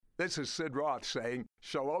This is Sid Roth saying,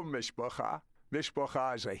 Shalom Mishpacha.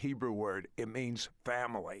 Mishpacha is a Hebrew word. It means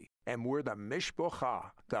family. And we're the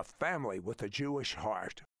Mishpacha, the family with a Jewish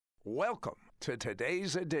heart. Welcome to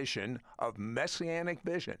today's edition of Messianic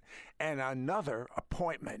Vision and another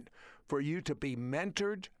appointment for you to be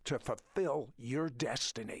mentored to fulfill your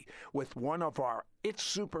destiny with one of our It's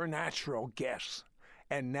Supernatural guests.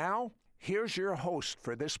 And now, here's your host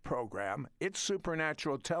for this program, It's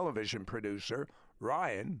Supernatural television producer,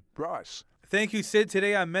 Ryan Bruss. Thank you, Sid.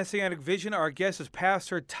 Today on Messianic Vision, our guest is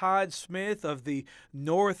Pastor Todd Smith of the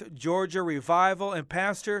North Georgia Revival. And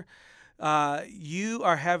Pastor, you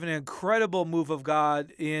are having an incredible move of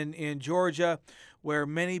God in Georgia, where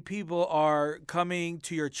many people are coming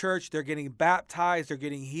to your church. They're getting baptized. They're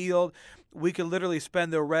getting healed. We could literally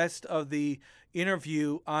spend the rest of the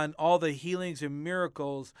interview on all the healings and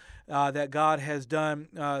miracles that God has done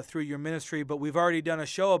through your ministry, but we've already done a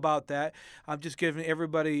show about that. I'm just giving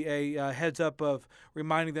everybody a heads up of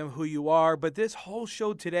reminding them who you are. But this whole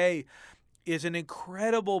show today is an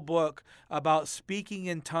incredible book about speaking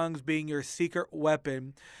in tongues being your secret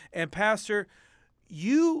weapon. And Pastor,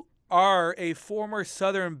 you are a former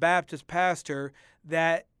Southern Baptist pastor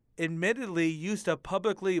that admittedly used to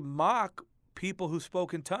publicly mock people who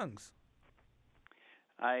spoke in tongues.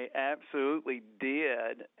 I absolutely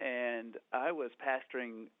did, and I was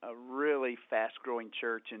pastoring a really fast-growing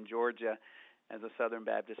church in Georgia as a Southern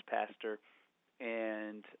Baptist pastor,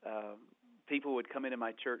 and people would come into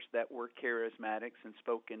my church that were charismatics and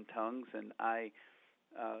spoke in tongues, and I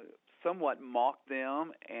somewhat mocked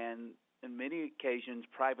them, and on many occasions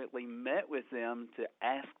privately met with them to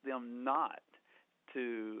ask them not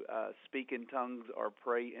to speak in tongues or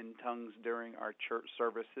pray in tongues during our church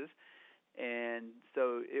services. And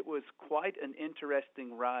so it was quite an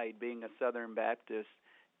interesting ride being a Southern Baptist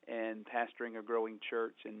and pastoring a growing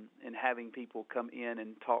church and having people come in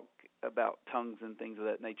and talk about tongues and things of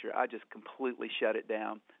that nature. I just completely shut it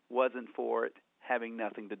down, wasn't for it, having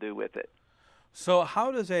nothing to do with it. So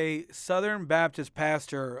how does a Southern Baptist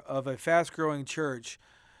pastor of a fast-growing church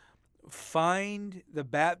find the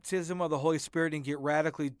baptism of the Holy Spirit and get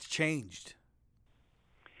radically changed?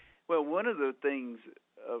 Well, one of the things,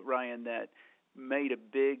 Ryan, that made a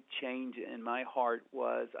big change in my heart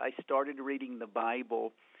was I started reading the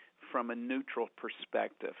Bible from a neutral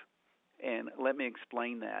perspective. And let me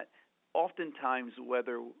explain that. Oftentimes,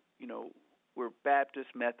 whether we're Baptist,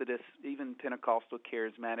 Methodist, even Pentecostal,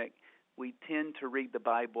 Charismatic, we tend to read the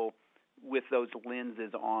Bible with those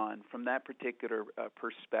lenses on, from that particular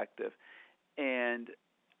perspective. And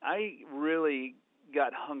I really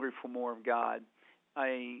got hungry for more of God.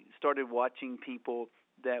 I started watching people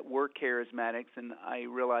that were charismatics, and I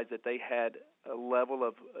realized that they had a level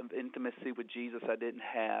of intimacy with Jesus I didn't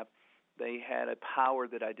have. They had a power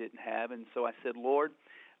that I didn't have. And so I said, Lord,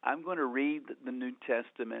 I'm going to read the New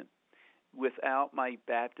Testament without my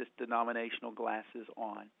Baptist denominational glasses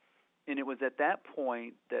on. And it was at that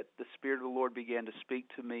point that the Spirit of the Lord began to speak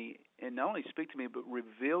to me, and not only speak to me, but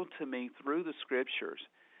reveal to me through the Scriptures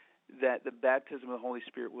that the baptism of the Holy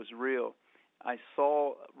Spirit was real. I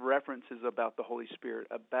saw references about the Holy Spirit,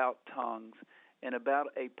 about tongues, and about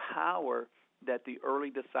a power that the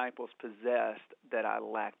early disciples possessed that I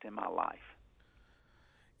lacked in my life.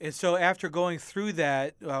 And so after going through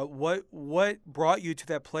that, what brought you to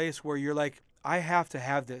that place where you're like, I have to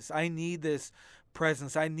have this. I need this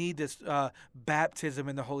presence. I need this baptism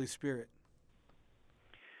in the Holy Spirit?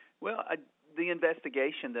 Well, the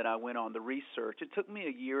investigation that I went on, the research, it took me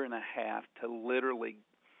a year and a half to literally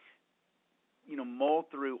mull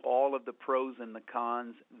through all of the pros and the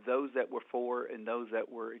cons, those that were for and those that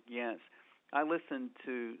were against. I listened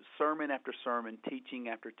to sermon after sermon, teaching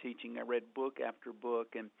after teaching. I read book after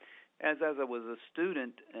book. And as I was a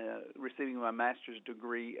student receiving my master's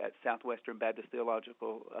degree at Southwestern Baptist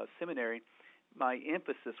Theological Seminary, my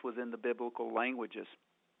emphasis was in the biblical languages.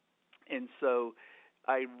 And so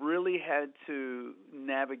I really had to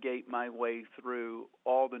navigate my way through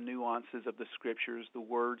all the nuances of the Scriptures, the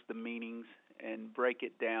words, the meanings, and break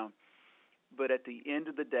it down. But at the end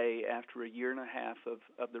of the day, after a year and a half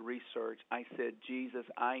of the research, I said, Jesus,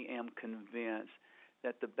 I am convinced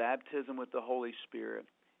that the baptism with the Holy Spirit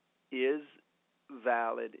is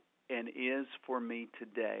valid and is for me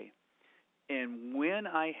today. And when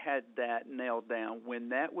I had that nailed down, when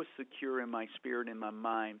that was secure in my spirit and my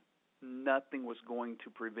mind, nothing was going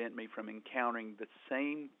to prevent me from encountering the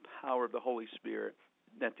same power of the Holy Spirit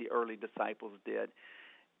that the early disciples did.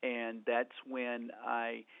 And that's when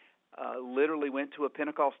I literally went to a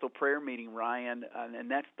Pentecostal prayer meeting, Ryan, and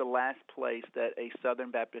that's the last place that a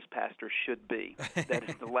Southern Baptist pastor should be. That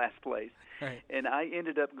is the last place. Right. And I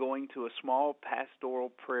ended up going to a small pastoral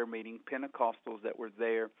prayer meeting, Pentecostals that were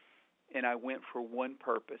there, and I went for one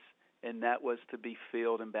purpose, and that was to be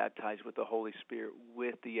filled and baptized with the Holy Spirit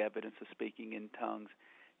with the evidence of speaking in tongues.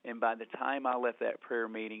 And by the time I left that prayer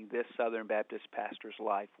meeting, this Southern Baptist pastor's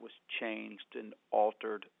life was changed and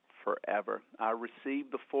altered forever. I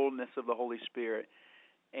received the fullness of the Holy Spirit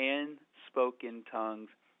and spoke in tongues,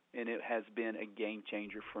 and it has been a game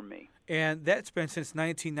changer for me. And that's been since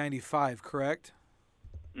 1995, correct?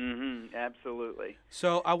 Absolutely.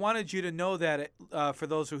 So I wanted you to know that for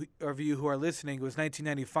those of you who are listening, it was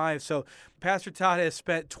 1995. So Pastor Todd has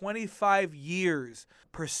spent 25 years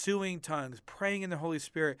pursuing tongues, praying in the Holy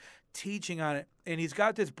Spirit, teaching on it. And he's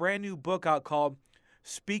got this brand new book out called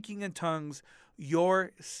Speaking in Tongues,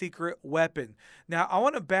 Your Secret Weapon. Now, I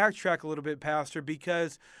want to backtrack a little bit, Pastor,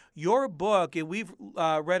 because your book, and we've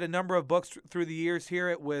read a number of books through the years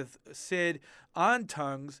here with Sid on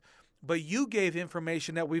tongues, but you gave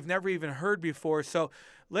information that we've never even heard before. So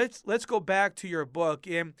let's go back to your book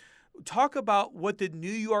and talk about what the New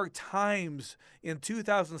York Times in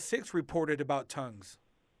 2006 reported about tongues.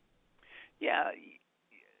 Yeah.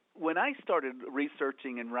 When I started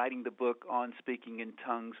researching and writing the book on speaking in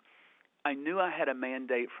tongues, I knew I had a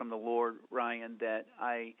mandate from the Lord, Ryan, that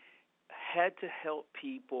I had to help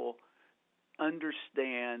people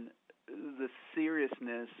understand the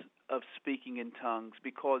seriousness of speaking in tongues,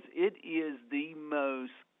 because it is the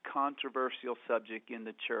most controversial subject in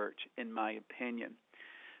the church, in my opinion.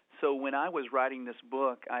 So when I was writing this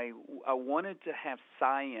book, I wanted to have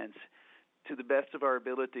science, to the best of our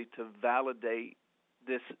ability, to validate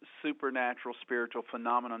this supernatural spiritual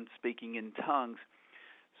phenomenon, speaking in tongues.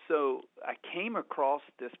 So I came across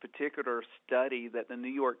this particular study that the New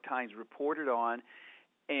York Times reported on,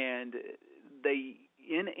 and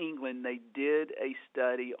in England, they did a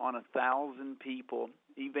study on 1,000 people,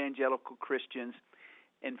 evangelical Christians,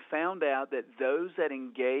 and found out that those that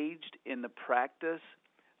engaged in the practice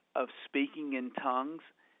of speaking in tongues,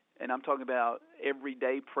 and I'm talking about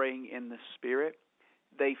everyday praying in the Spirit,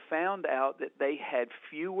 they found out that they had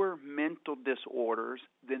fewer mental disorders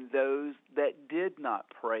than those that did not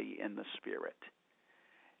pray in the Spirit.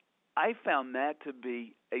 I found that to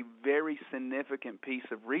be a very significant piece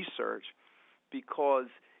of research, because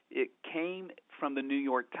it came from the New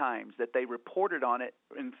York Times, that they reported on it,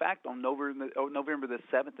 in fact, on November the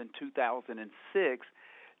 7th in 2006,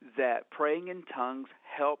 that praying in tongues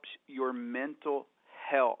helps your mental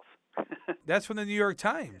health. That's from the New York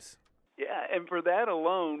Times. Yeah, and for that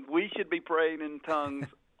alone, we should be praying in tongues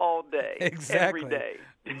all day, Exactly. every day.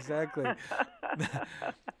 Exactly.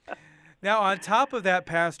 Now, on top of that,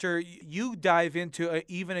 Pastor, you dive into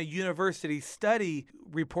even a university study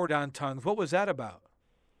report on tongues. What was that about?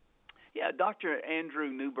 Yeah, Dr.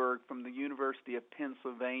 Andrew Newberg from the University of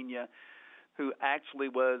Pennsylvania, who actually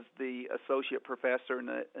was the associate professor in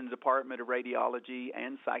the Department of Radiology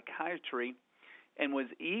and Psychiatry, and was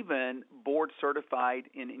even board certified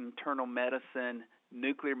in internal medicine,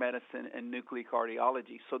 nuclear medicine, and nuclear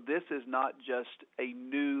cardiology. So this is not just a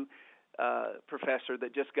new professor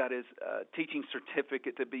that just got his teaching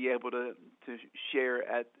certificate to be able to share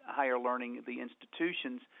at higher learning at the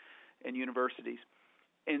institutions and universities.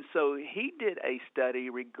 And so he did a study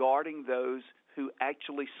regarding those who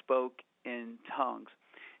actually spoke in tongues.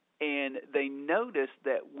 And they noticed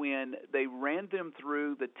that when they ran them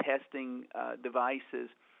through the testing devices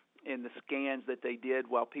and the scans that they did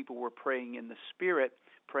while people were praying in the Spirit,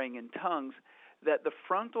 praying in tongues, that the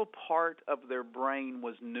frontal part of their brain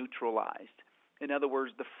was neutralized. In other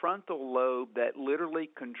words, the frontal lobe that literally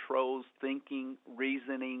controls thinking,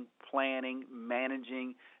 reasoning, planning,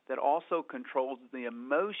 managing, that also controls the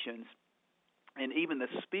emotions, and even the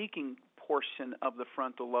speaking portion of the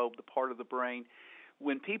frontal lobe, the part of the brain.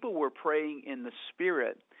 When people were praying in the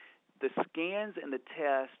Spirit, the scans and the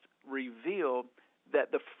tests revealed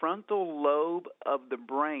that the frontal lobe of the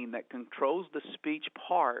brain that controls the speech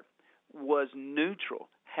part was neutral,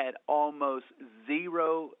 had almost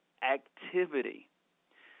zero activity.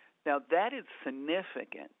 Now, that is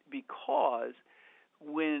significant, because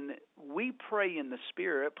when we pray in the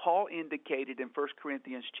Spirit, Paul indicated in 1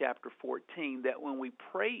 Corinthians chapter 14 that when we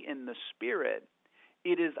pray in the Spirit,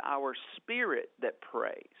 it is our spirit that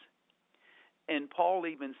prays. And Paul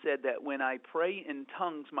even said that when I pray in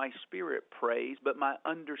tongues, my spirit prays, but my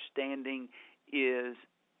understanding is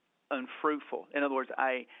unfruitful. In other words,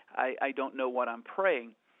 I don't know what I'm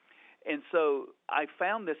praying. And so I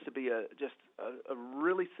found this to be a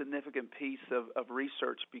really significant piece of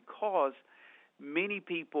research, because many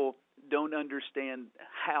people don't understand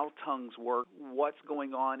how tongues work, what's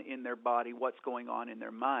going on in their body, what's going on in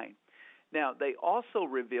their mind. Now, they also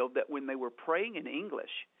revealed that when they were praying in English,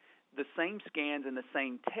 the same scans and the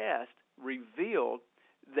same test revealed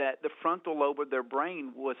that the frontal lobe of their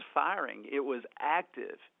brain was firing. It was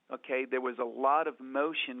active. Okay, there was a lot of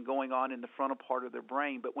motion going on in the frontal part of their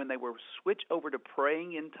brain, but when they were switched over to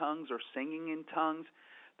praying in tongues or singing in tongues,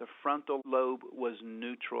 the frontal lobe was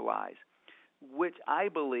neutralized, which I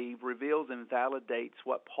believe reveals and validates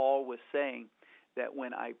what Paul was saying, that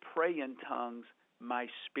when I pray in tongues, my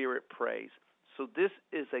spirit prays. So this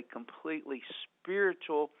is a completely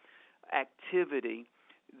spiritual activity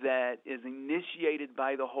that is initiated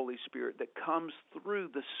by the Holy Spirit, that comes through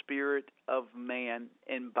the spirit of man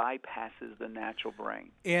and bypasses the natural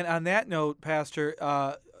brain. And on that note, Pastor,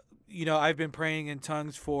 I've been praying in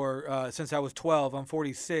tongues for since I was 12. I'm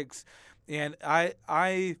 46, and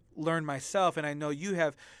I learned myself, and I know you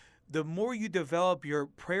have. The more you develop your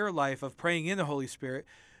prayer life of praying in the Holy Spirit,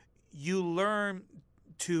 you learn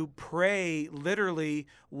to pray literally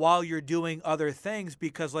while you're doing other things,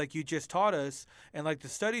 because like you just taught us and like the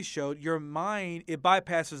studies showed, your mind, it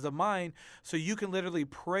bypasses the mind, so you can literally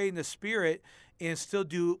pray in the Spirit and still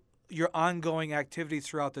do your ongoing activities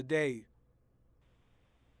throughout the day.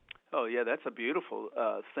 Oh, yeah, that's a beautiful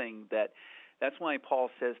thing. That's why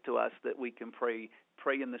Paul says to us that we can pray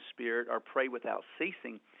in the Spirit or pray without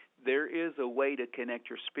ceasing. There is a way to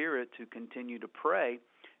connect your spirit to continue to pray,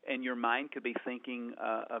 and your mind could be thinking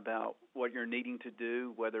about what you're needing to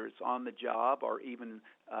do, whether it's on the job or even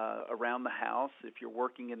around the house. If you're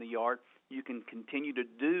working in the yard, you can continue to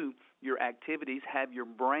do your activities, have your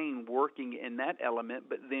brain working in that element,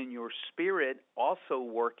 but then your spirit also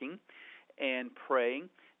working and praying.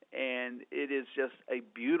 And it is just a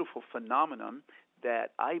beautiful phenomenon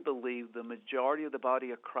that I believe the majority of the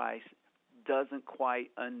body of Christ doesn't quite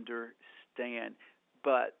understand.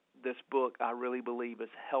 But this book, I really believe, is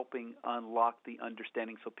helping unlock the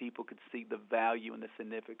understanding so people could see the value and the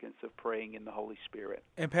significance of praying in the Holy Spirit.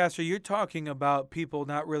 And Pastor, you're talking about people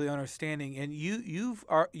not really understanding, and you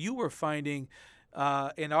were finding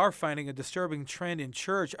and are finding a disturbing trend in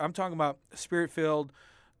church. I'm talking about Spirit-filled,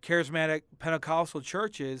 charismatic Pentecostal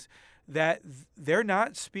churches that they're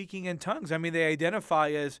not speaking in tongues. I mean, they identify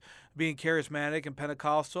as being charismatic and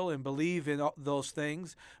Pentecostal and believe in those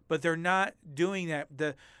things, but they're not doing that.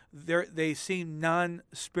 They seem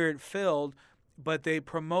non-Spirit-filled, but they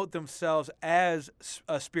promote themselves as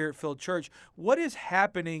a Spirit-filled church. What is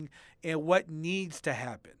happening and what needs to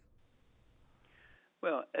happen?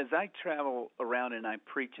 Well, as I travel around and I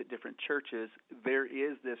preach at different churches, there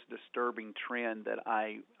is this disturbing trend that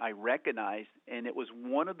I recognized, and it was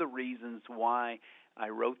one of the reasons why I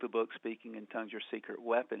wrote the book, Speaking in Tongues, Your Secret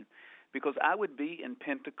Weapon, because I would be in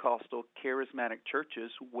Pentecostal charismatic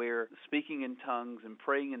churches where speaking in tongues and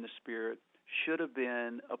praying in the Spirit should have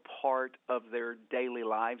been a part of their daily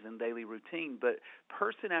lives and daily routine. But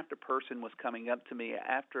person after person was coming up to me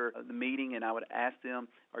after the meeting, and I would ask them,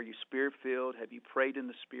 are you Spirit-filled? Have you prayed in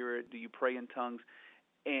the Spirit? Do you pray in tongues?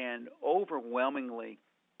 And overwhelmingly,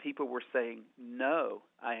 people were saying, no,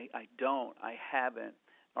 I don't, I haven't,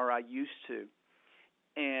 or I used to.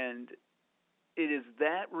 And it is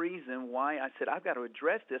that reason why I said I've got to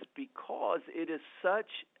address this, because it is such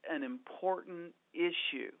an important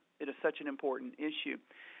issue. It is such an important issue.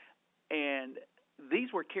 And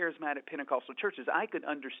these were charismatic Pentecostal churches. I could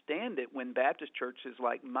understand it when Baptist churches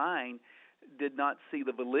like mine did not see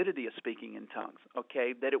the validity of speaking in tongues,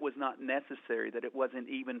 okay, that it was not necessary, that it wasn't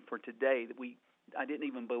even for today, that I didn't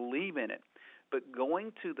even believe in it. But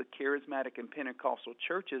going to the charismatic and Pentecostal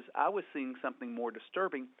churches, I was seeing something more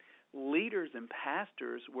disturbing. Leaders and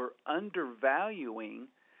pastors were undervaluing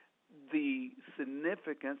the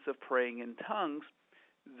significance of praying in tongues.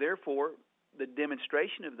 Therefore, the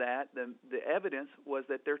demonstration of that, the evidence was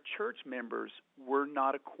that their church members were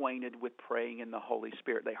not acquainted with praying in the Holy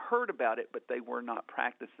Spirit. They heard about it, but they were not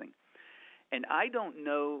practicing. And I don't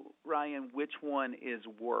know, Ryan, which one is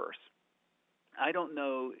worse. I don't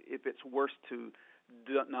know if it's worse to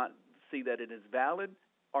not see that it is valid,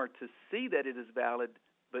 or to see that it is valid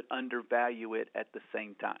but undervalue it at the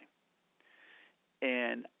same time.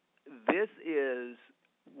 And this is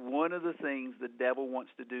one of the things the devil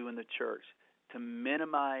wants to do in the church, to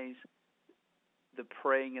minimize the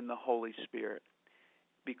praying in the Holy Spirit.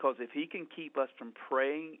 Because if he can keep us from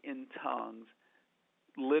praying in tongues,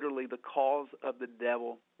 literally the cause of the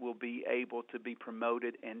devil will be able to be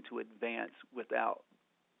promoted and to advance without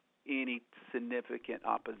any significant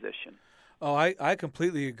opposition. Oh, I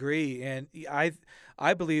completely agree. And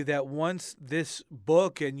I believe that once this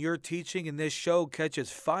book and your teaching and this show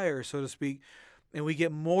catches fire, so to speak, and we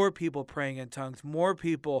get more people praying in tongues, more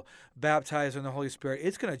people baptized in the Holy Spirit,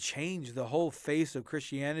 it's going to change the whole face of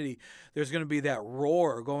Christianity. There's going to be that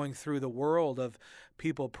roar going through the world of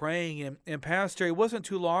people praying. And Pastor, it wasn't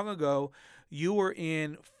too long ago, you were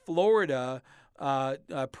in Florida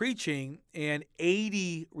preaching, and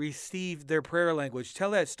 80 received their prayer language.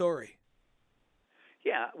 Tell that story.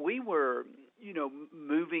 Yeah, we were,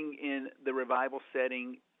 moving in the revival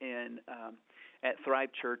setting at Thrive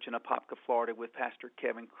Church in Apopka, Florida, with Pastor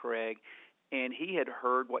Kevin Craig, and he had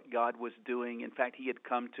heard what God was doing. In fact, he had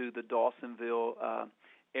come to the Dawsonville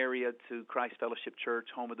area to Christ Fellowship Church,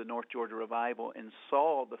 home of the North Georgia Revival, and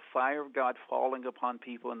saw the fire of God falling upon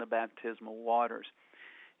people in the baptismal waters.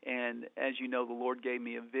 And as you know, the Lord gave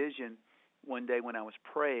me a vision one day when I was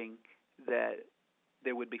praying that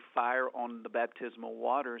there would be fire on the baptismal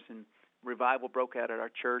waters, and revival broke out at our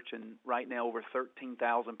church, and right now over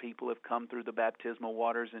 13,000 people have come through the baptismal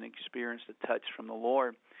waters and experienced a touch from the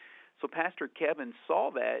Lord. So Pastor Kevin saw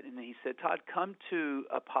that, and he said, Todd, come to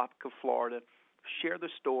Apopka, Florida, share the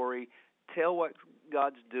story, tell what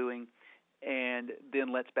God's doing, and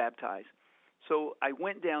then let's baptize. So I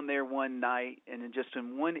went down there one night, and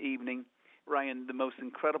in one evening, Ryan, the most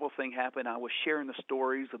incredible thing happened. I was sharing the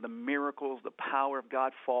stories of the miracles, the power of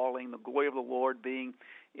God falling, the glory of the Lord being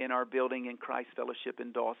in our building in Christ Fellowship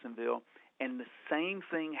in Dawsonville. And the same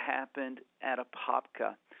thing happened at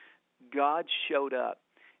Apopka. God showed up,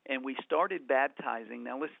 and we started baptizing.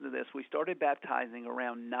 Now listen to this. We started baptizing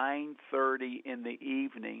around 9:30 in the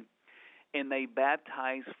evening, and they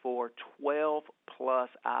baptized for 12-plus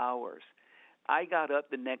hours. I got up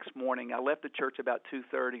the next morning. I left the church about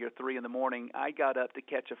 2:30 or 3 in the morning. I got up to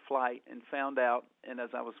catch a flight and found out, and as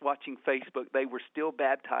I was watching Facebook, they were still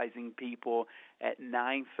baptizing people at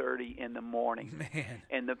 9:30 in the morning. Man.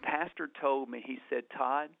 And the pastor told me, he said,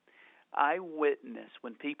 Todd, I witnessed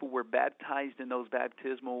when people were baptized in those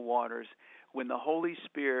baptismal waters, when the Holy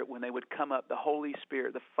Spirit, when they would come up, the Holy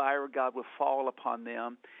Spirit, the fire of God would fall upon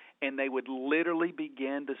them, and they would literally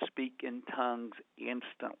begin to speak in tongues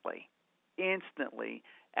instantly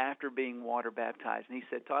after being water baptized. And he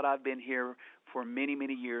said, Todd, I've been here for many,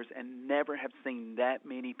 many years and never have seen that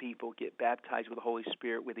many people get baptized with the Holy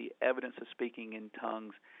Spirit with the evidence of speaking in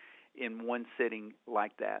tongues in one sitting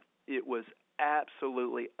like that. It was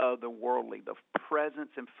absolutely otherworldly. The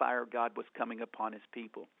presence and fire of God was coming upon his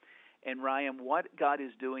people. And Ryan, what God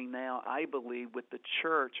is doing now, I believe, with the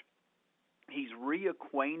church, he's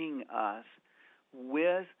reacquainting us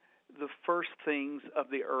with the first things of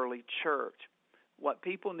the early church. What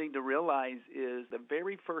people need to realize is the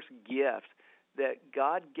very first gift that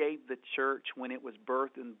God gave the church when it was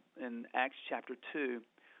birthed in Acts chapter 2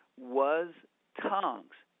 was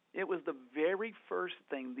tongues. It was the very first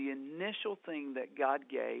thing, the initial thing that God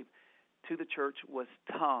gave to the church was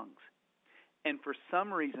tongues. And for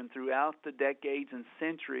some reason, throughout the decades and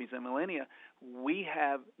centuries and millennia, we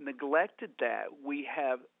have neglected that. We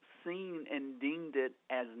have seen and deemed it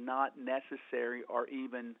as not necessary or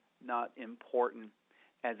even not important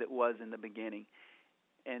as it was in the beginning.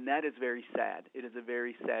 And that is very sad. It is a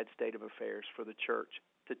very sad state of affairs for the church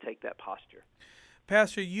to take that posture.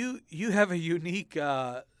 Pastor, you have a unique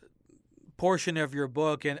portion of your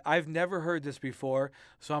book, and I've never heard this before,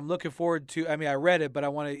 so I'm looking forward to, I read it, but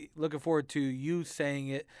looking forward to you saying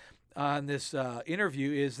it on this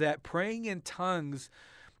interview, is that praying in tongues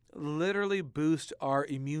literally boosts our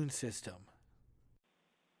immune system.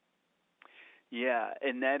 Yeah,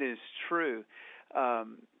 and that is true.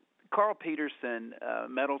 Carl Peterson, a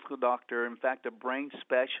medical doctor, in fact, a brain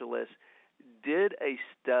specialist, did a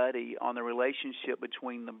study on the relationship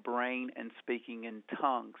between the brain and speaking in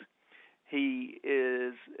tongues. He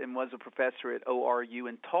is and was a professor at ORU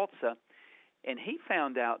in Tulsa, and he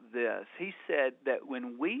found out this. He said that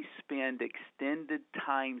when we spend extended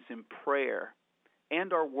times in prayer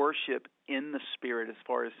and our worship in the Spirit, as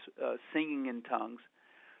far as singing in tongues,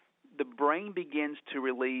 the brain begins to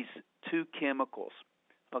release two chemicals,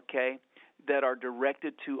 that are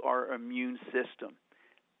directed to our immune system,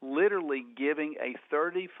 literally giving a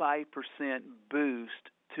 35% boost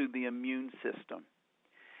to the immune system.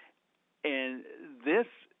 And this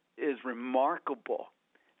is remarkable.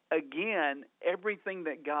 Again, everything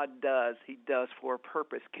that God does, he does for a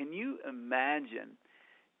purpose. Can you imagine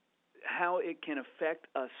how it can affect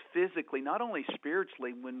us physically, not only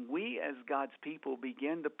spiritually, when we as God's people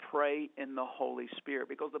begin to pray in the Holy Spirit?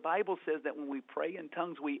 Because the Bible says that when we pray in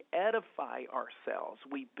tongues, we edify ourselves,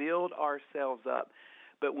 we build ourselves up.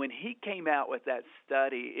 But when he came out with that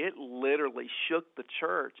study, it literally shook the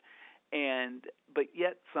church. But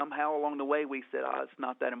yet somehow along the way we said, it's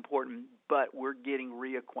not that important, but we're getting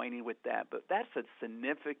reacquainted with that. But that's a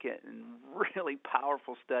significant and really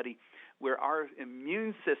powerful study where our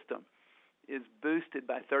immune system is boosted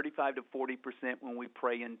by 35 to 40% when we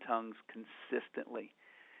pray in tongues consistently.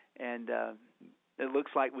 And it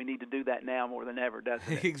looks like we need to do that now more than ever,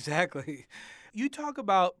 doesn't it? Exactly. You talk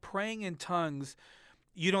about praying in tongues.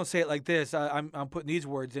 You don't say it like this. I'm putting these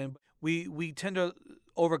words in. We tend to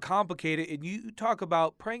overcomplicate it, and you talk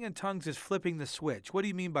about praying in tongues is flipping the switch. What do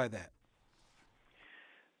you mean by that?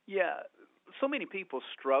 Yeah, so many people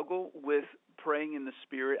struggle with praying in the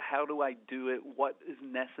Spirit. How do I do it? What is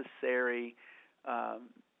necessary?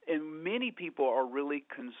 And many people are really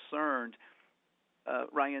concerned,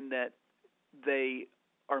 Ryan, that they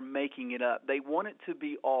are making it up. They want it to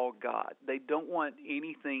be all God. They don't want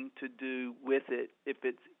anything to do with it if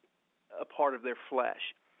it's a part of their flesh.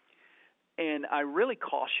 And I really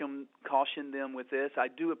caution them with this. I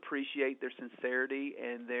do appreciate their sincerity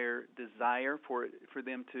and their desire for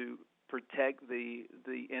them to protect the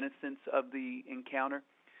innocence of the encounter.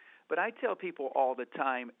 But I tell people all the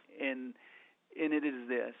time, and it is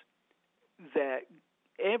this, that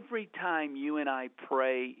every time you and I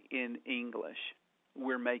pray in English,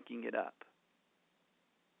 we're making it up.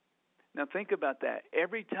 Now think about that.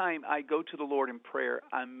 Every time I go to the Lord in prayer,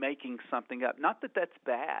 I'm making something up. Not that that's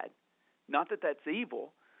bad. Not that that's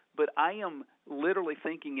evil, but I am literally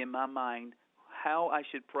thinking in my mind how I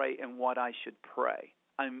should pray and what I should pray.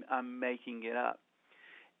 I'm making it up.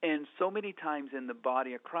 And so many times in the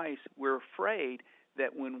body of Christ, we're afraid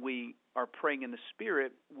that when we are praying in the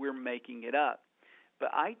Spirit, we're making it up.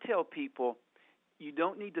 But I tell people, you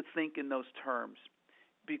don't need to think in those terms,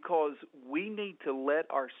 because we need to let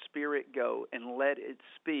our spirit go and let it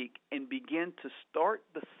speak and begin to start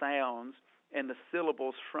the sounds and the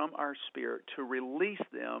syllables from our spirit to release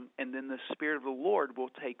them, and then the Spirit of the Lord will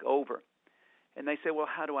take over. And they say, well,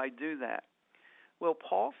 how do I do that? Well,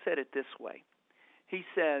 Paul said it this way. He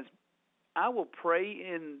says, I will pray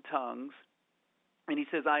in tongues, and he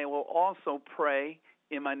says, I will also pray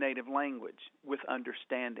in my native language with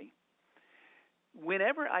understanding.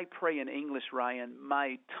 Whenever I pray in English, Ryan,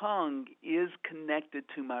 my tongue is connected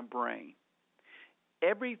to my brain.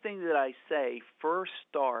 Everything that I say first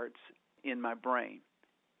starts in my brain.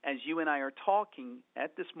 As you and I are talking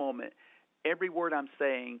at this moment, every word I'm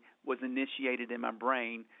saying was initiated in my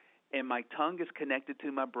brain, and my tongue is connected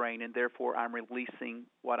to my brain, and therefore I'm releasing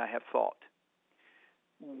what I have thought.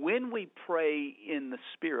 When we pray in the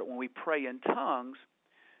Spirit, when we pray in tongues,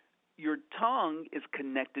 your tongue is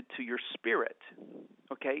connected to your spirit,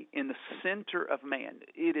 okay? In the center of man,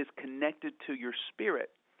 it is connected to your spirit.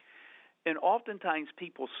 And oftentimes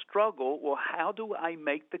people struggle, well, how do I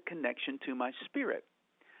make the connection to my spirit?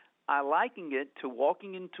 I liken it to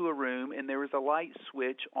walking into a room and there is a light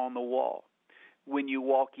switch on the wall. When you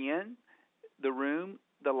walk in the room,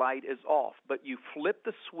 the light is off, but you flip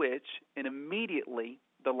the switch and immediately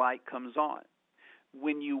the light comes on.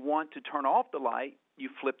 When you want to turn off the light, you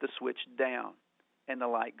flip the switch down and the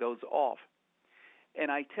light goes off.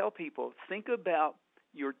 And I tell people, think about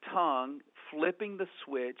your tongue flipping the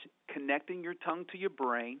switch, connecting your tongue to your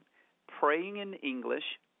brain, praying in English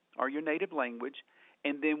or your native language,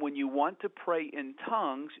 and then when you want to pray in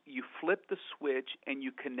tongues, you flip the switch and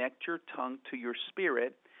you connect your tongue to your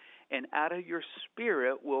spirit, and out of your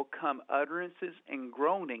spirit will come utterances and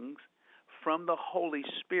groanings from the Holy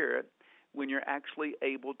Spirit when you're actually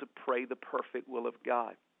able to pray the perfect will of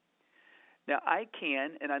God. Now, I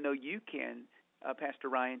can, and I know you can, Pastor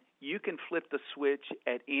Ryan, you can flip the switch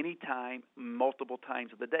at any time, multiple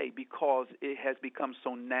times of the day, because it has become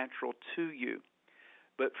so natural to you.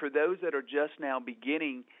 But for those that are just now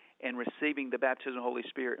beginning and receiving the baptism of the Holy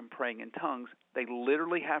Spirit and praying in tongues, they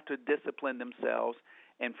literally have to discipline themselves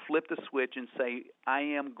and flip the switch and say, I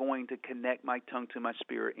am going to connect my tongue to my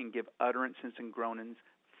spirit and give utterances and groanings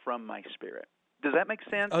from my spirit. Does that make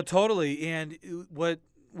sense? Oh, totally. And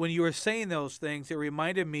when you were saying those things, it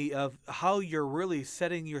reminded me of how you're really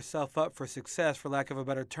setting yourself up for success, for lack of a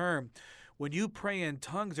better term. When you pray in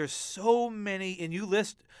tongues, there's so many, and you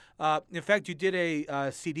list, in fact, you did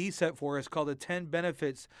a CD set for us called The 10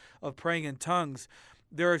 Benefits of Praying in Tongues.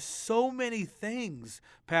 There are so many things,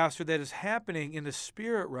 Pastor, that is happening in the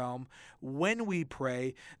spirit realm when we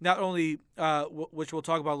pray, not only, which we'll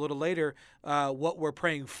talk about a little later, what we're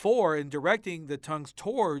praying for and directing the tongues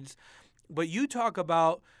towards, but you talk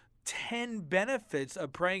about 10 benefits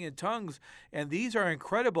of praying in tongues, and these are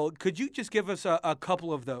incredible. Could you just give us a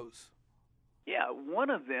couple of those? Yeah, one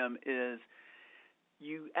of them is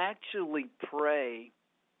you actually pray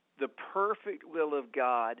the perfect will of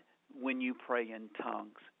God when you pray in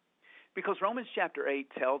tongues. Because Romans chapter 8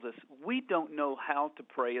 tells us we don't know how to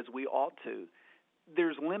pray as we ought to.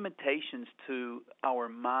 There's limitations to our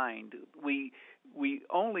mind. We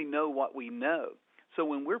only know what we know. So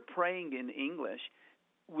when we're praying in English,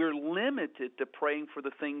 we're limited to praying for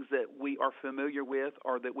the things that we are familiar with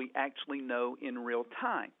or that we actually know in real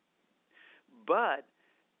time. But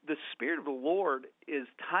the Spirit of the Lord is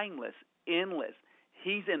timeless, endless.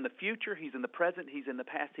 He's in the future, He's in the present, He's in the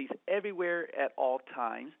past, He's everywhere at all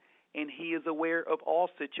times, and He is aware of all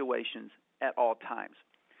situations at all times.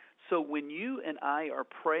 So when you and I are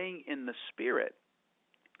praying in the Spirit,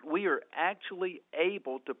 we are actually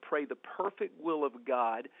able to pray the perfect will of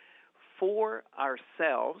God for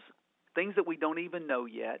ourselves, things that we don't even know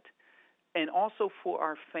yet, and also for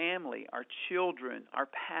our family, our children, our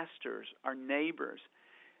pastors, our neighbors,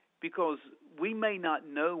 because we may not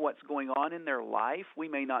know what's going on in their life. We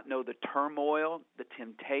may not know the turmoil, the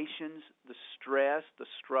temptations, the stress, the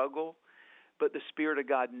struggle, but the Spirit of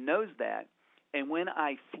God knows that. And when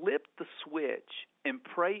I flip the switch and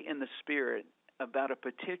pray in the Spirit about a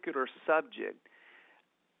particular subject,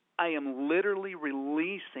 I am literally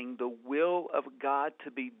releasing the will of God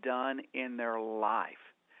to be done in their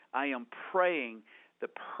life. I am praying the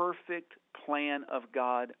perfect plan of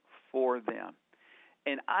God for them.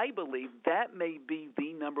 And I believe that may be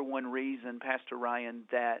the number one reason, Pastor Ryan,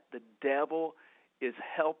 that the devil is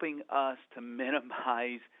helping us to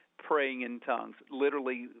minimize praying in tongues,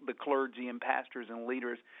 literally the clergy and pastors and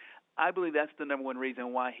leaders. I believe that's the number one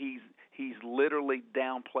reason why he's literally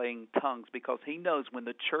downplaying tongues, because he knows when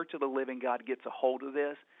the church of the living God gets a hold of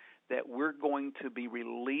this, that we're going to be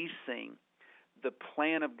releasing the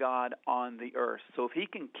plan of God on the earth. So if he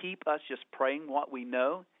can keep us just praying what we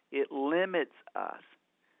know, it limits us.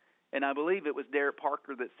 And I believe it was Derek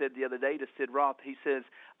Parker that said the other day to Sid Roth, he says,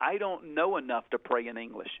 I don't know enough to pray in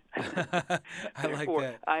English. I like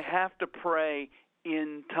that. I have to pray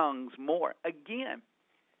in tongues more. Again,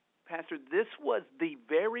 Pastor, this was the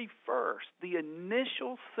very first, the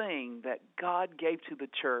initial thing that God gave to the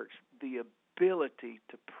church, the ability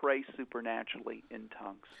to pray supernaturally in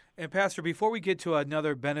tongues. And Pastor, before we get to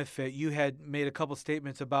another benefit, you had made a couple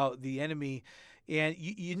statements about the enemy. And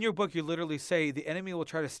in your book, you literally say the enemy will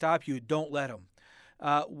try to stop you. Don't let him.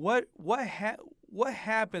 What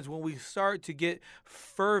happens when we start to get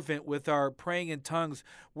fervent with our praying in tongues?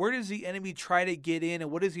 Where does the enemy try to get in,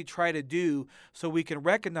 and what does he try to do so we can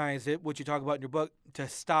recognize it, what you talk about in your book, to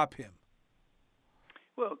stop him?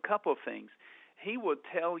 Well, a couple of things. He will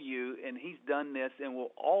tell you, and he's done this and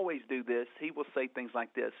will always do this, he will say things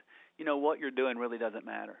like this, you know, what you're doing really doesn't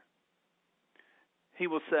matter. He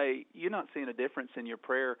will say, you're not seeing a difference in your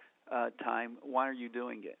prayer time. Why are you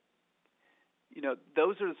doing it? You know,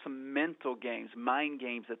 those are some mental games, mind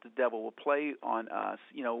games that the devil will play on us.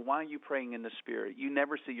 You know, why are you praying in the Spirit? You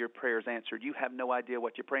never see your prayers answered. You have no idea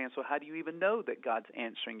what you're praying, so how do you even know that God's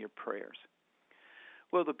answering your prayers?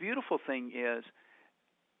 Well, the beautiful thing is,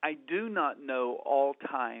 I do not know all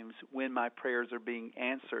times when my prayers are being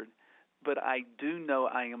answered, but I do know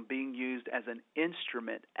I am being used as an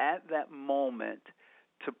instrument at that moment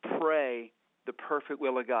to pray the perfect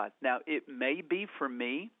will of God. Now, it may be for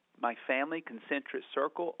me, my family, concentric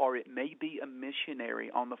circle, or it may be a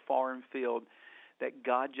missionary on the foreign field that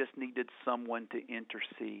God just needed someone to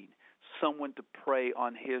intercede, someone to pray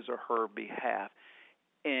on his or her behalf.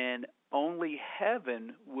 And only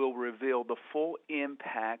heaven will reveal the full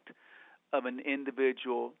impact of an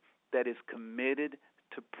individual that is committed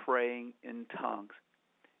to praying in tongues.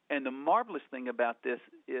 And the marvelous thing about this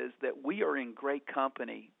is that we are in great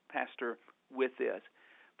company, Pastor, with this.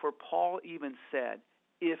 For Paul even said,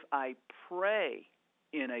 if I pray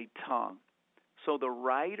in a tongue. So the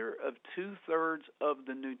writer of 2/3 of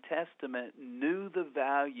the New Testament knew the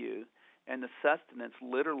value and the sustenance,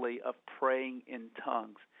 literally, of praying in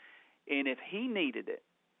tongues. And if he needed it,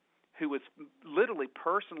 who was literally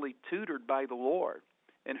personally tutored by the Lord,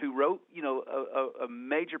 and who wrote, you know, a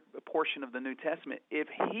major portion of the New Testament, if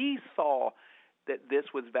he saw that this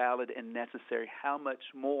was valid and necessary, how much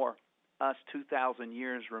more us 2,000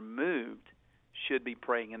 years removed should be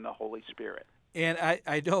praying in the Holy Spirit? And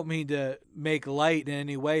I don't mean to make light in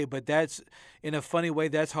any way, but that's, in a funny way,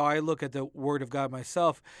 that's how I look at the Word of God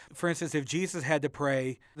myself. For instance, if Jesus had to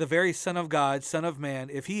pray, the very Son of God, Son of Man,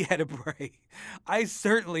 if he had to pray, I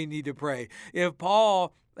certainly need to pray. If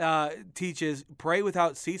Paul teaches pray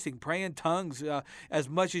without ceasing, pray in tongues as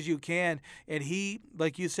much as you can, and he,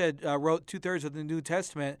 like you said, wrote 2/3 of the New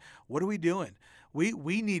Testament, what are we doing?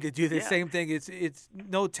 We need to do the same thing. It's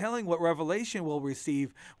no telling what revelation we'll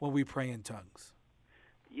receive when we pray in tongues.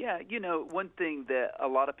 Yeah, you know, one thing that a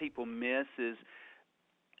lot of people miss is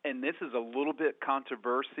and this is a little bit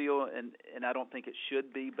controversial, and I don't think it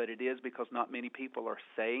should be, but it is because not many people are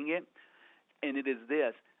saying it, and it is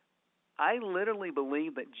this. I literally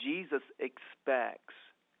believe that Jesus expects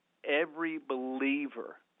every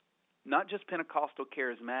believer, not just Pentecostal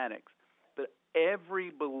charismatics, but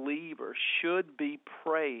every believer should be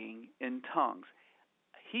praying in tongues.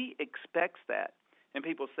 He expects that. And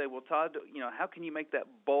people say, well, Todd, how can you make that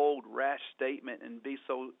bold, rash statement and be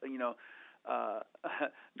so,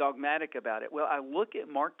 dogmatic about it? Well, I look at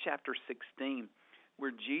Mark chapter 16,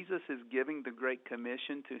 where Jesus is giving the Great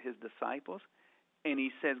Commission to his disciples, and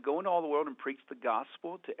he says, go into all the world and preach the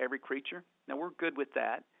gospel to every creature. Now, we're good with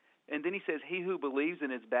that. And then he says, he who believes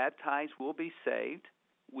and is baptized will be saved.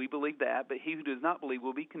 We believe that. But he who does not believe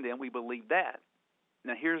will be condemned. We believe that.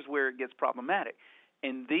 Now, here's where it gets problematic.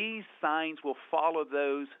 And these signs will follow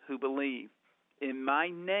those who believe. In my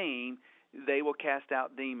name, they will cast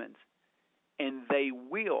out demons, and they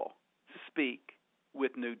will speak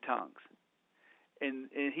with new tongues. And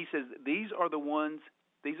he says, these are the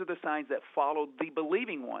signs that follow the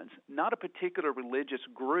believing ones, not a particular religious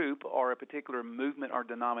group or a particular movement or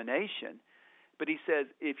denomination. But he says,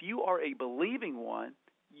 if you are a believing one,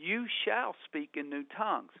 you shall speak in new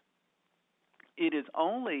tongues. It is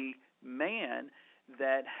only man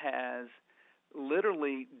that has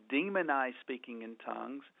literally demonized speaking in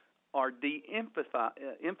tongues or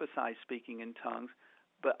de-emphasized speaking in tongues,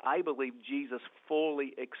 but I believe Jesus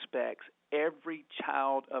fully expects every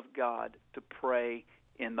child of God to pray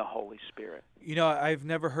in the Holy Spirit. I've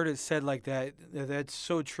never heard it said like that. That's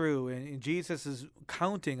so true. And Jesus is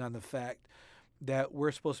counting on the fact that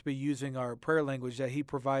we're supposed to be using our prayer language that he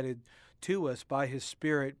provided to us by his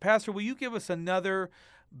Spirit. Pastor, will you give us another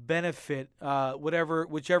benefit,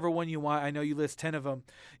 whichever one you want? I know you list 10 of them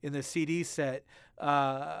in the CD set.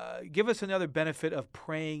 Give us another benefit of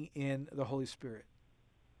praying in the Holy Spirit.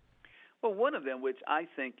 Well, one of them, which I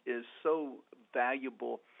think is so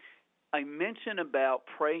valuable, I mentioned about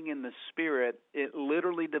praying in the Spirit. It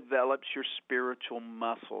literally develops your spiritual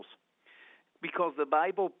muscles, because the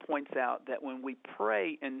Bible points out that when we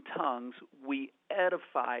pray in tongues, we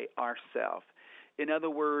edify ourselves. In other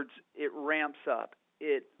words, it ramps up.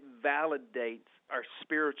 It validates our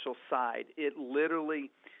spiritual side. It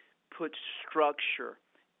literally puts structure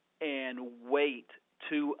and weight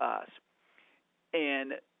to us.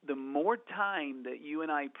 And the more time that you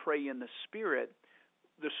and I pray in the Spirit,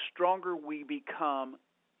 the stronger we become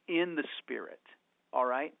in the Spirit, all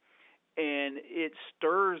right? And it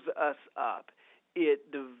stirs us up.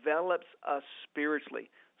 It develops us spiritually.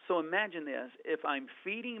 So imagine this. If I'm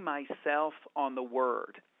feeding myself on the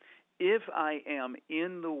Word, if I am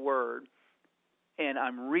in the Word and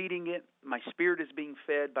I'm reading it, my spirit is being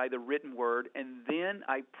fed by the written Word, and then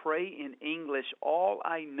I pray in English all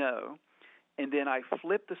I know, and then I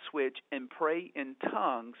flip the switch and pray in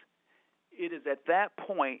tongues, it is at that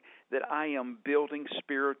point that I am building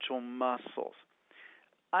spiritual muscles.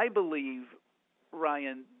 I believe,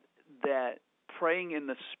 Ryan, that praying in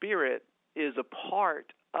the Spirit is a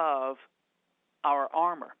part of our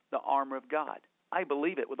armor, the armor of God. I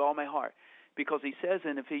believe it with all my heart, because he says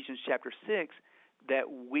in Ephesians chapter 6 that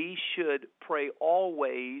we should pray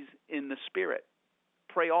always in the Spirit.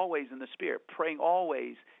 Pray always in the Spirit. Praying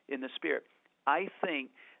always in the Spirit. I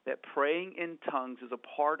think that praying in tongues is a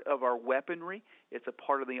part of our weaponry. It's a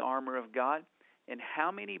part of the armor of God. And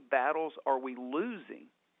how many battles are we losing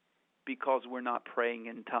because we're not praying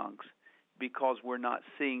in tongues, because we're not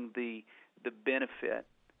seeing the benefit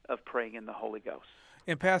of praying in the Holy Ghost?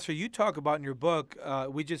 And Pastor, you talk about in your book,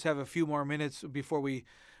 we just have a few more minutes before we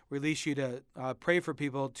release you to pray for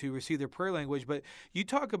people to receive their prayer language, but you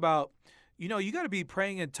talk about, you got to be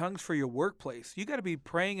praying in tongues for your workplace. You got to be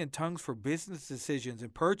praying in tongues for business decisions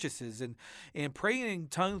and purchases, and praying in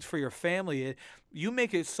tongues for your family. You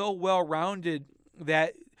make it so well-rounded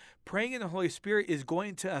that praying in the Holy Spirit is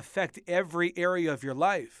going to affect every area of your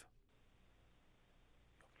life.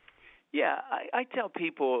 Yeah, I tell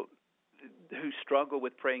people who struggle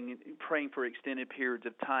with praying for extended periods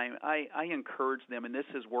of time, I encourage them, and this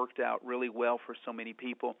has worked out really well for so many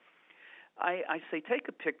people. I say, take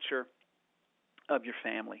a picture of your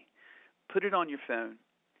family, put it on your phone,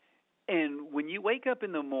 and when you wake up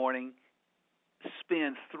in the morning,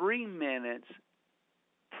 spend 3 minutes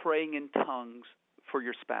praying in tongues for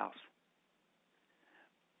your spouse.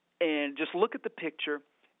 And just look at the picture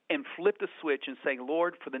and flip the switch and say,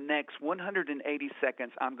 Lord, for the next 180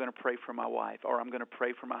 seconds, I'm going to pray for my wife, or I'm going to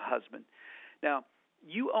pray for my husband. Now,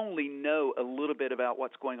 you only know a little bit about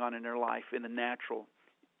what's going on in their life in the natural,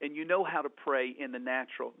 and you know how to pray in the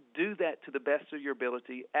natural. Do that to the best of your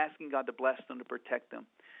ability, asking God to bless them, to protect them.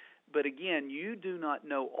 But again, you do not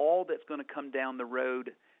know all that's going to come down the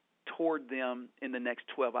road toward them in the next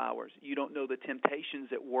 12 hours. You don't know the temptations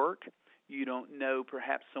at work. You don't know,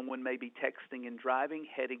 perhaps someone may be texting and driving,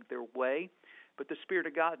 heading their way, but the Spirit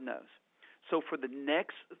of God knows. So for the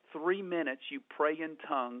next 3 minutes, you pray in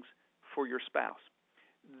tongues for your spouse.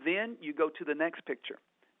 Then you go to the next picture,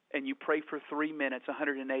 and you pray for 3 minutes,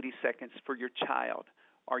 180 seconds for your child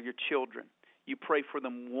or your children. You pray for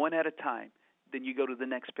them one at a time. Then you go to the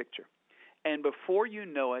next picture. And before you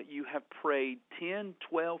know it, you have prayed 10,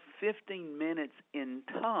 12, 15 minutes in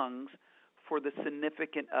tongues for the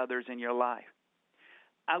significant others in your life.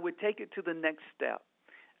 I would take it to the next step.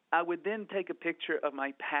 I would then take a picture of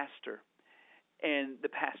my pastor and the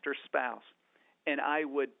pastor's spouse, and I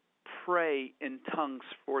would pray in tongues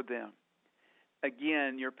for them.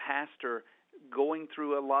 Again, your pastor going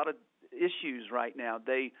through a lot of issues right now.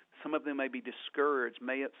 Some of them may be discouraged.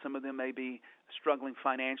 Some of them may be struggling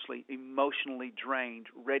financially, emotionally drained,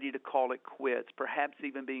 ready to call it quits, perhaps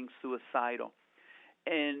even being suicidal.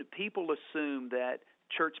 And people assume that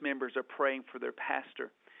church members are praying for their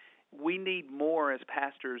pastor. We need more as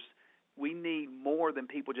pastors. We need more than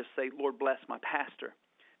people just say, Lord, bless my pastor,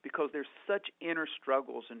 because there's such inner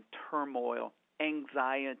struggles and turmoil,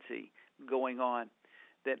 anxiety going on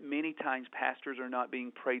that many times pastors are not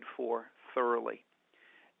being prayed for thoroughly.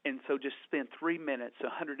 And so just spend 3 minutes,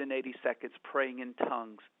 180 seconds praying in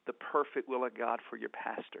tongues, the perfect will of God for your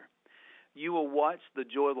pastor. You will watch the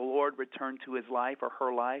joy of the Lord return to his life or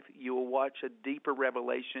her life. You will watch a deeper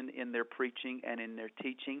revelation in their preaching and in their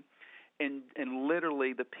teaching. And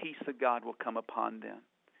literally the peace of God will come upon them.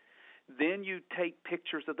 Then you take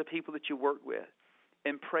pictures of the people that you work with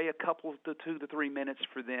and pray a couple to 2 to 3 minutes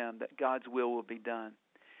for them that God's will be done.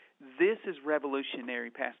 This is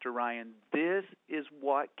revolutionary, Pastor Ryan. This is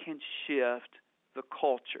what can shift the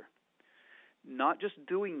culture. Not just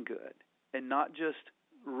doing good and not just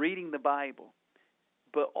reading the Bible,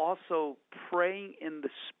 but also praying in the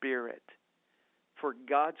Spirit for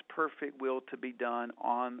God's perfect will to be done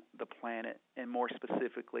on the planet, and more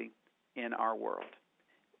specifically in our world,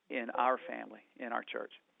 in our family, in our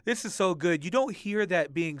church. This is so good. You don't hear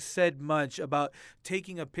that being said much about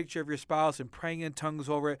taking a picture of your spouse and praying in tongues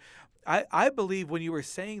over it. I believe when you were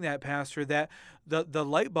saying that, Pastor, that the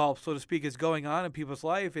light bulb, so to speak, is going on in people's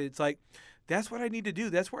life. It's like, that's what I need to do.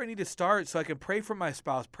 That's where I need to start so I can pray for my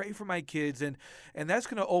spouse, pray for my kids, and that's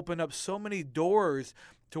going to open up so many doors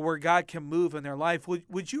to where God can move in their life.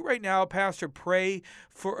 Would you right now, Pastor, pray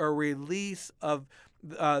for a release of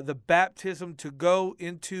the baptism to go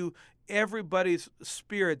into everybody's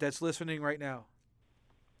spirit that's listening right now?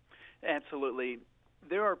 Absolutely.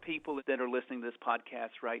 There are people that are listening to this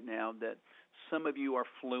podcast right now that some of you are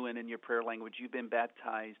fluent in your prayer language. You've been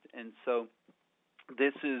baptized, and so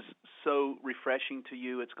this is so refreshing to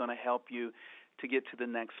you. It's going to help you to get to the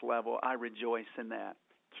next level. I rejoice in that.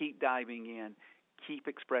 Keep diving in. Keep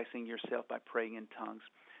expressing yourself by praying in tongues.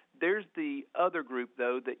 There's the other group,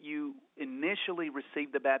 though, that you initially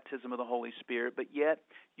received the baptism of the Holy Spirit, but yet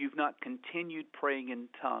you've not continued praying in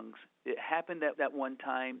tongues. It happened at that one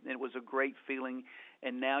time, and it was a great feeling,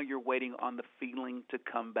 and now you're waiting on the feeling to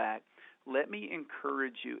come back. Let me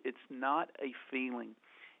encourage you. It's not a feeling.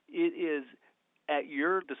 It is at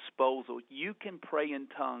your disposal. You can pray in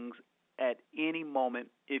tongues at any moment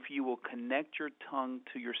if you will connect your tongue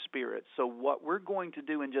to your spirit. So what we're going to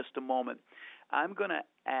do in just a moment, I'm going to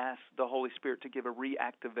ask the Holy Spirit to give a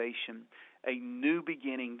reactivation, a new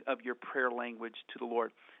beginning of your prayer language to the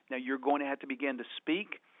Lord. Now, you're going to have to begin to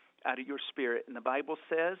speak out of your spirit. And the Bible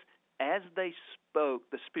says, as they spoke,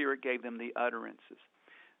 the Spirit gave them the utterances.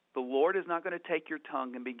 The Lord is not going to take your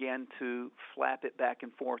tongue and begin to flap it back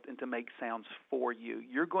and forth and to make sounds for you.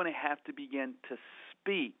 You're going to have to begin to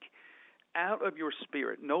speak out of your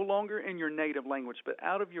spirit, no longer in your native language, but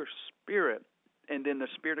out of your spirit, and then the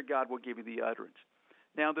Spirit of God will give you the utterance.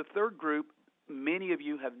 Now, the third group, many of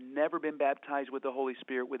you have never been baptized with the Holy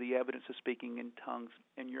Spirit with the evidence of speaking in tongues,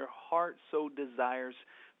 and your heart so desires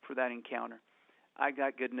for that encounter. I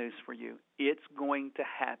got good news for you. It's going to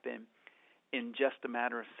happen in just a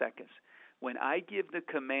matter of seconds. When I give the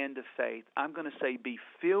command of faith, I'm going to say, be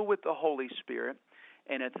filled with the Holy Spirit,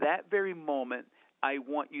 and at that very moment, I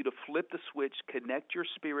want you to flip the switch, connect your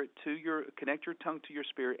tongue to your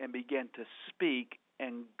spirit, and begin to speak,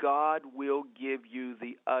 and God will give you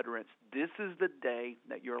the utterance. This is the day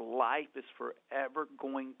that your life is forever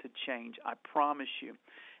going to change. I promise you.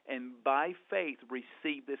 And by faith,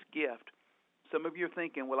 receive this gift. Some of you are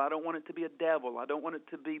thinking, well, I don't want it to be a devil. I don't want it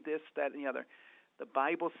to be this, that, and the other. The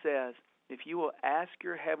Bible says, if you will ask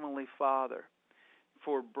your heavenly Father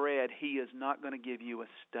for bread, He is not going to give you a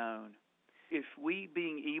stone. if we,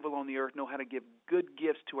 being evil on the earth, know how to give good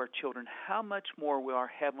gifts to our children, how much more will our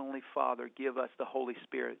Heavenly Father give us the Holy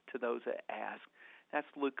Spirit to those that ask? That's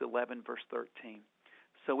Luke 11, verse 13.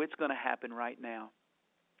 So it's going to happen right now.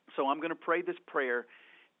 So I'm going to pray this prayer,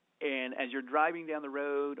 and as you're driving down the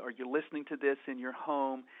road or you're listening to this in your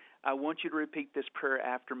home, I want you to repeat this prayer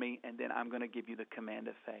after me, and then I'm going to give you the command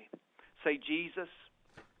of faith. Say, Jesus.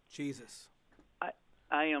 Jesus.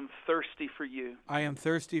 I am thirsty for you. I am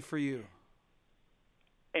thirsty for you.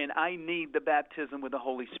 And I need the baptism with the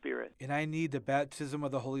Holy Spirit. And I need the baptism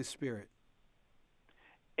of the Holy Spirit.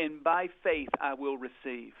 And by faith I will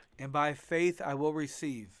receive. And by faith I will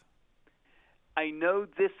receive. I know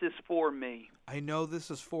this is for me. I know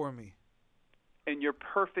this is for me. And your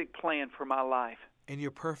perfect plan for my life. And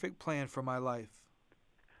your perfect plan for my life.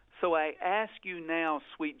 So I ask you now,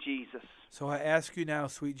 sweet Jesus. So I ask you now,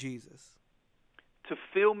 sweet Jesus. To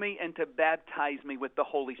fill me and to baptize me with the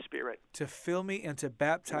Holy Spirit. To fill me and to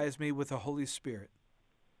baptize me with the Holy Spirit.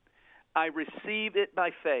 I receive it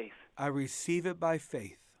by faith. I receive it by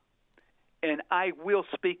faith. And I will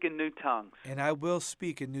speak in new tongues. And I will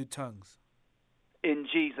speak in new tongues. In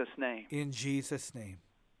Jesus' name. In Jesus' name.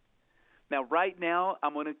 Now, right now,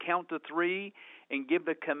 I'm going to count to 3 and give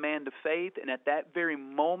the command of faith. And at that very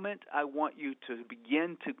moment, I want you to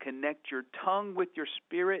begin to connect your tongue with your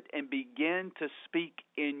spirit and begin to speak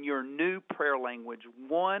in your new prayer language.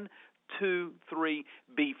 1, 2, 3.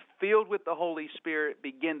 Be filled with the Holy Spirit.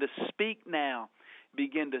 Begin to speak now.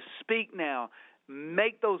 Begin to speak now.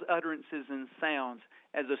 Make those utterances and sounds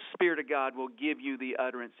as the Spirit of God will give you the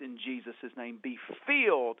utterance in Jesus' name. Be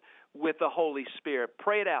filled with the Holy Spirit.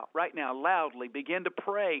 Pray it out right now loudly. Begin to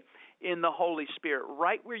pray in the Holy Spirit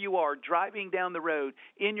right where you are, driving down the road,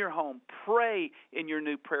 in your home. Pray in your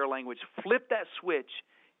new prayer language. Flip that switch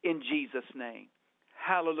in Jesus' name.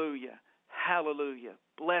 Hallelujah. Hallelujah.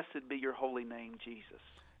 Blessed be your holy name, Jesus.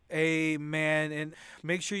 Amen. And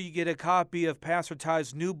make sure you get a copy of Pastor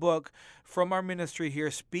Todd's new book from our ministry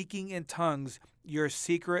here, Speaking in Tongues, Your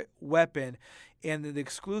Secret Weapon, and the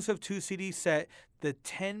exclusive 2-CD set, The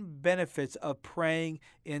 10 Benefits of Praying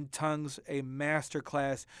in Tongues, a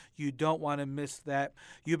masterclass. You don't want to miss that.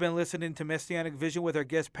 You've been listening to Messianic Vision with our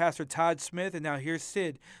guest, Pastor Todd Smith, and now here's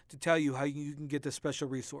Sid to tell you how you can get this special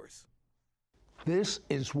resource. This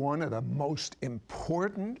is one of the most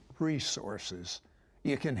important resources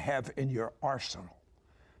you can have in your arsenal.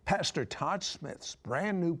 Pastor Todd Smith's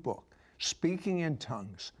brand new book, Speaking in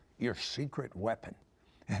Tongues, Your Secret Weapon.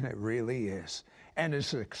 And it really is. And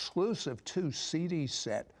it's an exclusive 2-CD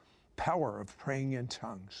set, Power of Praying in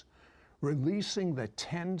Tongues. Releasing the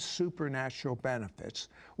 10 supernatural benefits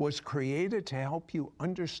was created to help you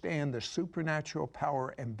understand the supernatural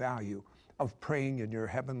power and value of praying in your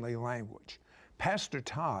heavenly language. Pastor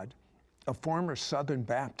Todd, a former Southern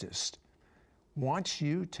Baptist, wants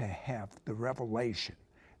you to have the revelation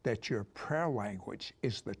that your prayer language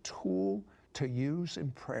is the tool to use in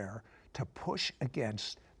prayer to push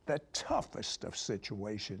against the toughest of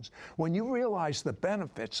situations. When you realize the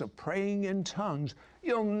benefits of praying in tongues,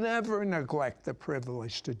 you'll never neglect the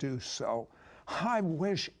privilege to do so. I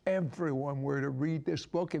wish everyone were to read this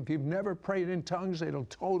book. If you've never prayed in tongues, it'll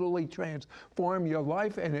totally transform your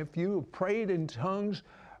life. And if you prayed in tongues,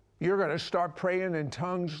 you're going to start praying in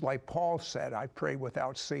tongues like Paul said, I pray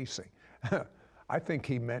without ceasing. I think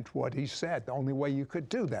he meant what he said. The only way you could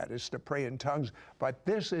do that is to pray in tongues. But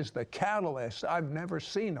this is the catalyst. I've never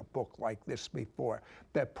seen a book like this before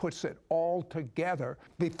that puts it all together.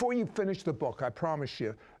 Before you finish the book, I promise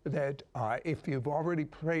you that if you've already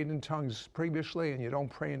prayed in tongues previously and you don't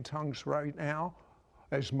pray in tongues right now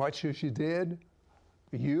as much as you did,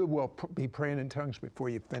 you will be praying in tongues before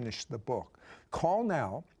you finish the book. Call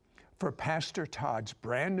now for Pastor Todd's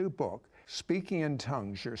brand new book, Speaking in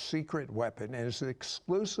Tongues, Your Secret Weapon, and is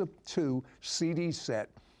exclusive to CD set,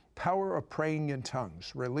 Power of Praying in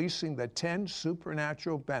Tongues, releasing the 10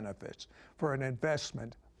 supernatural benefits for an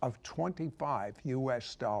investment of $25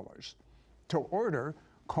 US. To order,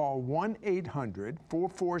 call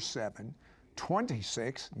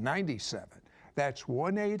 1-800-447-2697. That's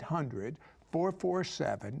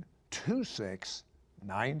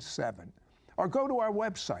 1-800-447-2697. Or go to our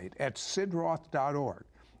website at sidroth.org.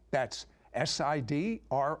 That's SIDROTH.org.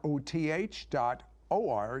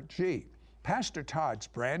 Pastor Todd's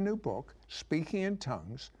brand new book, Speaking in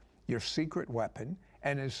Tongues, Your Secret Weapon,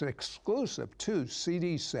 and his exclusive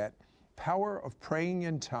 2-CD set, Power of Praying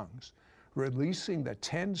in Tongues, releasing the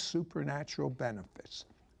 10 supernatural benefits.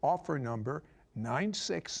 Offer number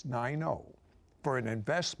 9690 for an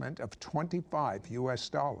investment of $25 US.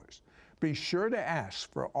 Be sure to ask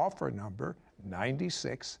for offer number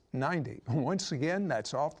 9690. Once again,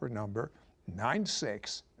 that's offer number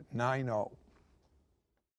 9690.